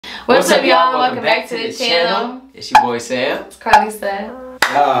What's up, y'all? Welcome back to the channel. It's your boy Sam. It's Carlisa.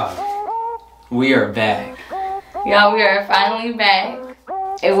 We are back. Y'all, we are finally back.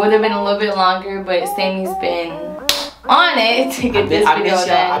 It would have been a little bit longer, but Sammy's been on it to get this video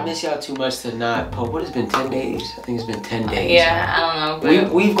done. I miss y'all too much to not post. What has been 10 days? I think it's been 10 days. Yeah, I don't know.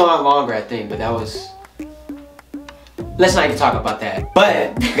 But we've gone longer, I think, but that was... Let's not even talk about that.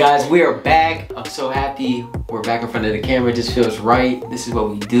 But, guys, we are back. I'm so happy. We're back in front of the camera. It just feels right. This is what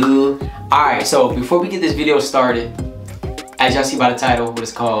we do. Alright, so before we get this video started, as y'all see by the title, what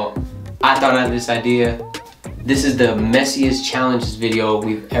it's called, I thought out of this idea. This is the messiest challenges video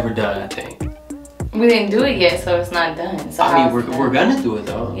we've ever done, I think. We didn't do it yet, so it's not done. So I mean, we're gonna do it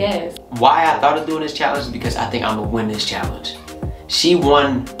though. Yes. Why I thought of doing this challenge is because I think I'm gonna win this challenge. She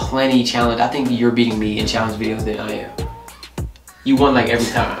won plenty challenge. I think you're beating me in challenge videos than I am. You won like every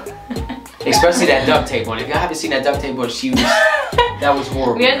time. Especially that duct tape one. If you haven't seen that duct tape one, that was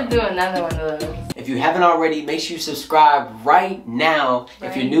horrible. We have to do another one of those. If you haven't already, make sure you subscribe right now.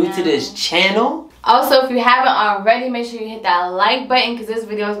 If you're new to this channel. Also, if you haven't already, make sure you hit that like button because this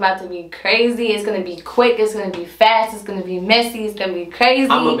video is about to be crazy. It's going to be quick. It's going to be fast. It's going to be messy. It's going to be crazy.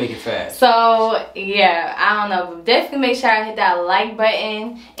 I'm going to make it fast. So, yeah, I don't know. But definitely make sure I hit that like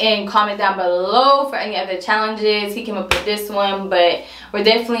button and comment down below for any other challenges. He came up with this one, but we're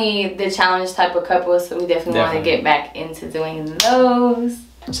definitely the challenge type of couple, so we definitely want to get back into doing those.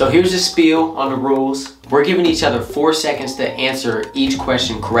 So here's the spiel on the rules. We're giving each other 4 seconds to answer each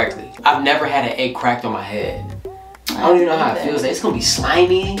question correctly. I've never had an egg cracked on my head. I don't even know how it feels. It's gonna be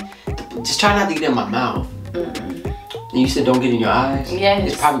slimy. Just try not to get in my mouth. And you said don't get in your eyes?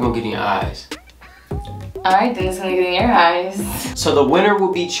 Yes. It's probably gonna get in your eyes. Alright, then it's gonna get in your eyes. So the winner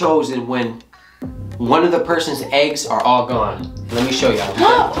will be chosen when one of the person's eggs are all gone. Let me show y'all.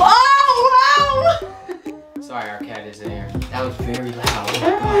 Oh, wow! Sorry, our cat is in here. That was very loud.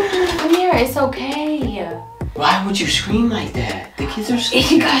 Come here, it's okay. Why would you scream like that? The kids are scared.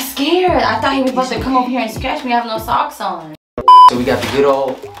 He got scared. I thought he was about to come over here and scratch me. I have no socks on. So we got the good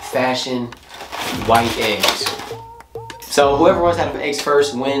old fashioned white eggs. So whoever wants to have eggs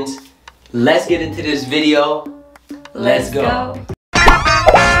first wins. Let's get into this video. Let's go.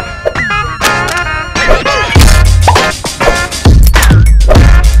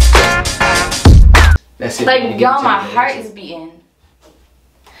 That's it. Like, y'all, my heart is beating.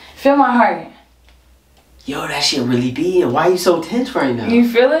 Feel my heart. Yo, that shit really beating. Why are you so tense right now? You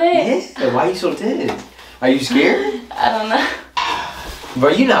feel it? Yeah. Why are you so tense? Are you scared? I don't know.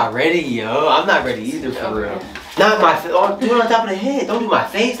 Bro, you're not ready, yo. I'm not ready either, for real. Not my face. Do it on top of the head. Don't do my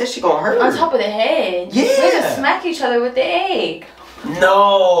face. That shit gonna hurt. On top of the head? Yeah. We're gonna smack each other with the egg.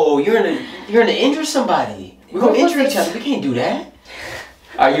 No, you're gonna injure somebody. We're gonna injure each other. We can't do that.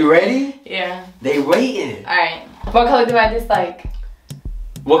 Are you ready? Yeah. They waiting. Alright. What color do I dislike?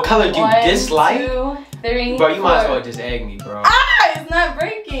 What color do you dislike? 1, 2, 3, bro, you 4. might as well just egg me, bro. Ah! It's not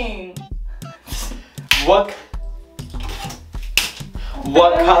breaking. What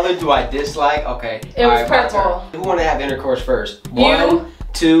color do I dislike? Okay. It was purple. Who wanna have intercourse first? You. 1,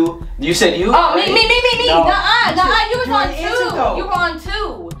 2. You said you? Oh, me. No. Nuh-uh. You was on 2. You were on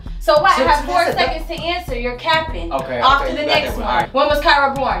 2. So what? I have 4 seconds to answer. You're capping. Okay. Off to the next one. Right. When was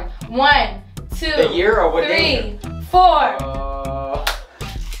Cairo born? 1, 2, the year or what 3, day? 4.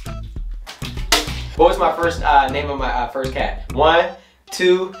 What was my first name of my first cat? 1,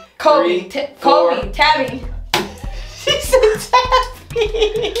 2, Kobe. 3, 4. Kobe. Tabby. She said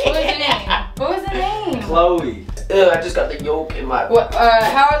Tabby. What was the name? What was the name? Chloe. Ugh, I just got the yolk in my. What?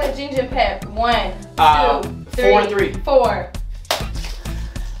 How are the ginger pep? 1, 2, 3, 4 and 3. 4,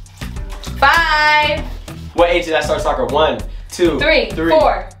 5. What age did I start soccer? 1, 2, 3,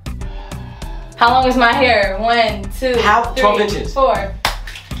 4. How long is my hair? 1, 2, How? 3, 12 inches. 4.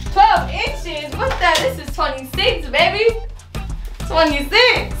 12 inches? What's that? This is 26, baby.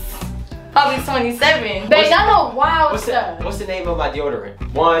 26. Probably 27. Babe, I know wild stuff. What's the name of my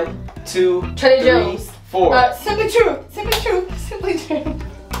deodorant? 1, 2, Trader 3, Joe's. 4. Simply True. Simply True. Simply True.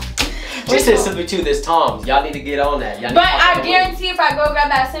 She said Simply True. This Tom's. Y'all need to get on that. But I guarantee if I go grab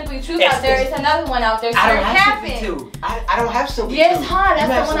that Simply Truth out there, it's another one out there. So I don't have Simply True. I don't have Simply True. Yes, huh?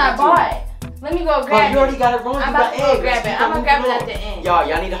 That's the one I bought. Let me go grab it. You already got it wrong. I'm about to go grab it. I'm gonna grab it at the end.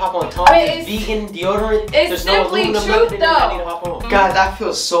 Y'all need to hop on Tom's vegan deodorant. It's Simply Truth though. I need to hop on. Guys, I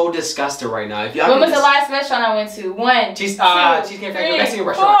feel so disgusted right now. If when was the last restaurant I went to? 1, 2, Cheesecake 3, Mexican 4.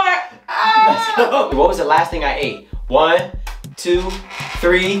 restaurant. Let's go. What was the last thing I ate? 1, 2,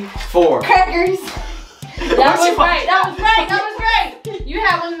 3, 4. Crackers. That was right. That was right. That was right. You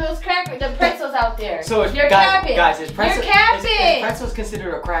have one of those crackers, the pretzels out there. So you're capping. Guys, is pretzels You're capping. Is pretzels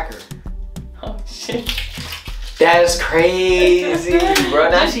considered a cracker? Oh shit. That's crazy, bro.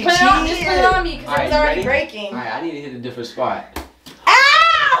 Now she cheating. Just put it on me because it's already breaking. Alright, I need to hit a different spot.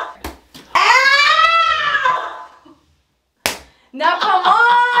 Ow! Ow! Now come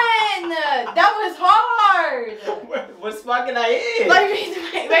on! That was hard. What spot can I hit?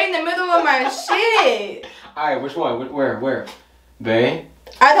 Like right in the middle of my shit. Alright, which one? Where? Bae?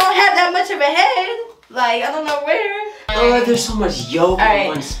 I don't have that much of a head. Like, I don't know where. Oh, there's so much yolk in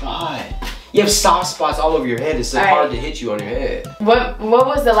one spot. You have soft spots all over your head. It's so hard to hit you on your head. What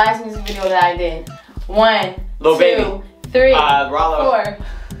was the last music video that I did? 1, Lil 2, Baby. 3, Rollo. 4.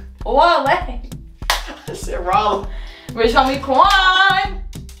 Wale. I said Rollo. Rich homie Quan.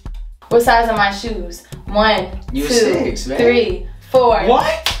 What size are my shoes? 1, You 2, 6, man. 3, 4.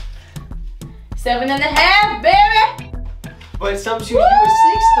 What? 7.5, baby. But some shoes you were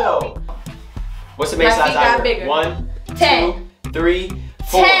 6 though. What's the main size I wear? Bigger. 1, 10. 2, 3,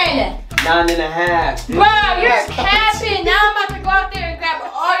 4. 10. 9.5. Bro, you're capping. Now I'm about to go out there and grab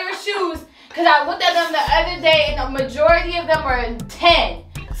all your shoes. Because I looked at them the other day and the majority of them are 10.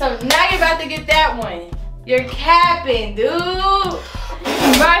 So now you're about to get that one. You're capping, dude.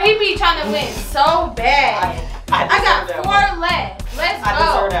 Bro, he be trying to win so bad. I got 4 left. Let's go.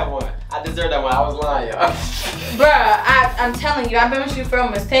 I deserve that one. I was lying, y'all. Bruh, I'm telling you, I've been with you for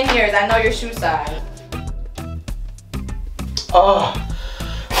almost 10 years. I know your shoe size. Oh.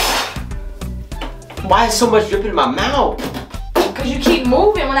 Why is so much dripping in my mouth? Because you keep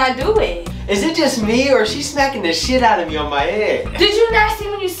moving when I do it. Is it just me or is she smacking the shit out of me on my head? Did you not see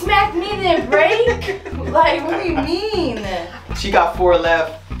when you smacked me and then break? Like, what do you mean? She got 4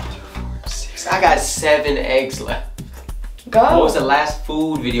 left. 2, 4, 6. I got 7 eggs left. Go. What was the last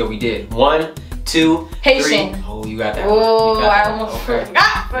food video we did? 1, 2, Haitian. 3. Oh, you got that Oh, one. I almost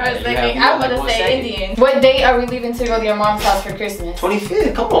forgot for a second. I'm going to say Indian. What date are we leaving to go to your mom's house for Christmas?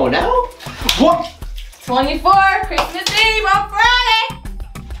 25th. Come on now. What? 24, Christmas Eve on Friday.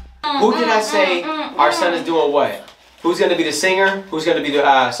 Who did I say our son is doing what? Who's going to be the singer? Who's going to be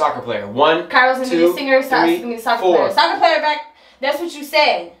the soccer player? 1, Carl's going to be the singer, Scott's going to be the soccer player. Soccer player back. That's what you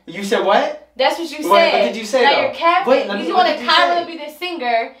said. You said what? That's what you said. What did you say? Now though? you're capping. You wanted Cairo to be the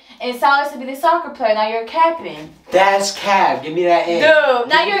singer and Silas to be the soccer player. Now you're capping. That's cap. Give me that egg. Dude,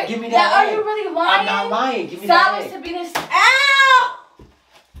 now you're. Give me that egg. Are you really lying? I'm not lying. Give me that egg. Silas to be the. Ow!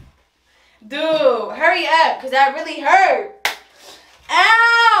 Dude, hurry up, cause that really hurt.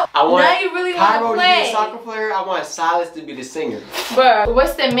 Ow! I want now you really want Cairo to to play. be the soccer player. I want Silas to be the singer. Bro,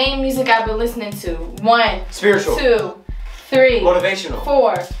 what's the main music I've been listening to? 1, Spiritual. 2, 3, Motivational.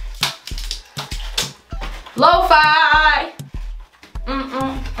 4. Lo-fi.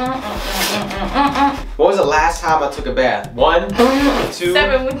 What was the last time I took a bath? 1, 2,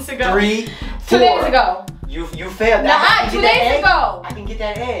 7 weeks ago. 3, 4. 2 days ago. You failed. Nah, 2 days ago. I can get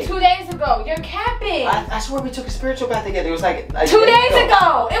that egg. 2 days ago. You're capping. I swear we took a spiritual bath together. It was like 2 days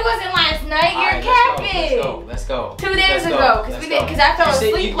ago. It wasn't last night. You're capping. Let's go. 2 days ago, because I fell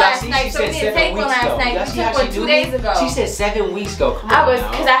asleep last night, so we didn't take one last night. We took one 2 days ago. She said 7 weeks ago.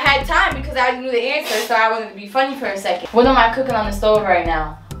 Because I had time, because I knew the answer, so I wanted to be funny for a second. What am I cooking on the stove right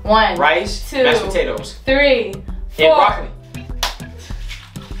now? 1, rice, 2, mashed potatoes, 3, 4. and broccoli.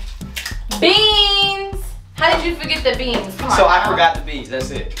 Beans. How did you forget the beans? Come on. So I forgot the beans. That's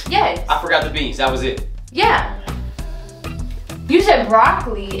it. Yes. I forgot the beans. That was it. Yeah. You said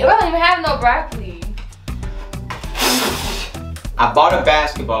broccoli. It don't even have no broccoli. I bought a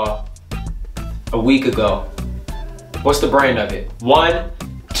basketball a week ago. What's the brand of it? 1,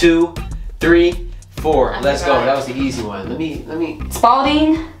 2, 3, 4. Let's go. That was the easy one. Let me.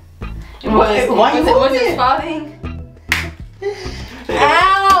 Spalding. Why was it Spalding?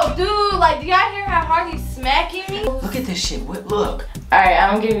 Ow, dude! Like, do y'all hear how hard he's smacking me? Look at this shit. Look. Alright,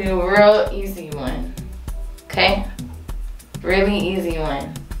 I'm gonna give you a real easy one. Okay? Really easy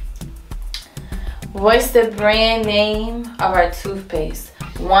one. What's the brand name of our toothpaste?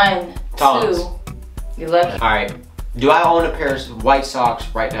 1, Tom's. 2. You lucky. Alright. Do I own a pair of white socks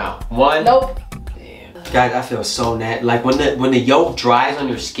right now? 1. Nope. Damn. Guys, I feel so nasty. Like when the yolk dries on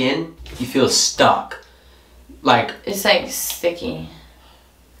your skin, you feel stuck. Like it's like sticky.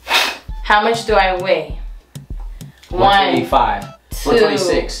 How much do I weigh? 125,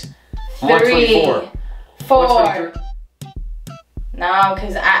 126, 124, 4. No,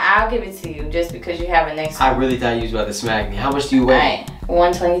 because I'll give it to you just because you have a next one. I really thought you was about to smack me. How much do you weigh? Right.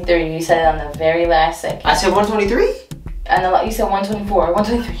 123. You said it on the very last second. I said 123? And you said 124.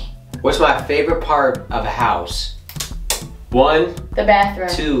 123. What's my favorite part of a house? 1, The bathroom.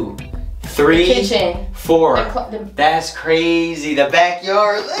 2, 3, the kitchen. 4. That's crazy. The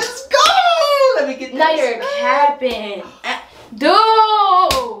backyard. Let's go! Let me get that. Now you're capping.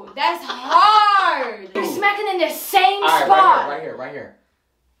 Dude, that's hard. hard. You're smacking in the same spot. Right here.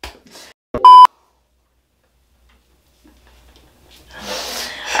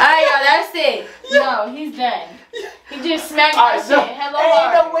 Alright, y'all, that's it. No, he's done. He just smacked my shit hella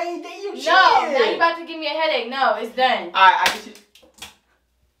hard. Ain't no way that you cheated. No, now you about to give me a headache. No, it's done. Alright, I get you.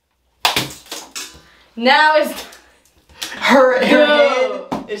 Now it's Her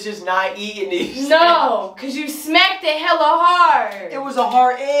head is just not eating these. No, because you smacked it hella hard. It was a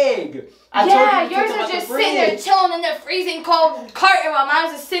hard egg. Yeah, yours is just sitting there chilling in the freezing cold carton while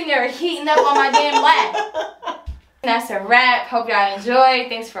mine's just sitting there heating up on my damn lap. That's a wrap. Hope y'all enjoyed.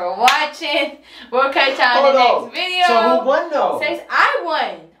 Thanks for watching. We'll catch y'all in the next video. So who won though? Says I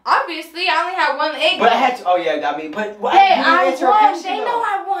won. Obviously, I only had one egg. But I had to. Oh yeah, I mean, but hey, I won. They know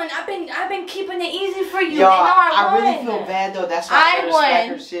I won. I've been keeping it easy for you. Yo, they know I won. I really feel bad though. That's why I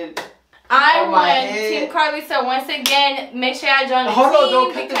won. Shit. I won. Team Carlisa once again. Make sure y'all join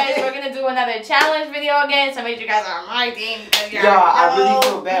the team because we're gonna do another challenge video again. So make sure you guys are on my team. Yeah, I really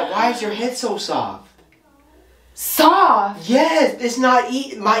feel bad. Why is your head so soft? Soft? Yes, it's not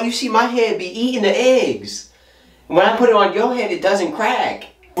eating. You see my head be eating the eggs. When I put it on your head, it doesn't crack.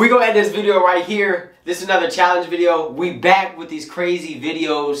 We're gonna end this video right here. This is another challenge video. We back with these crazy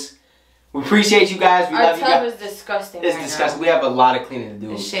videos. We appreciate you guys. We love you guys. Our tub is disgusting. It's disgusting. We have a lot of cleaning to do.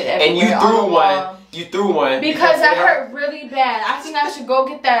 There's shit and you threw one. You threw one. Because that hurt really bad. I think I should go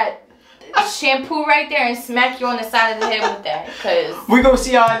get that shampoo right there and smack you on the side of the head with that. Cause we're gonna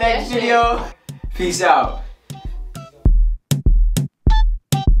see y'all next video. Peace out.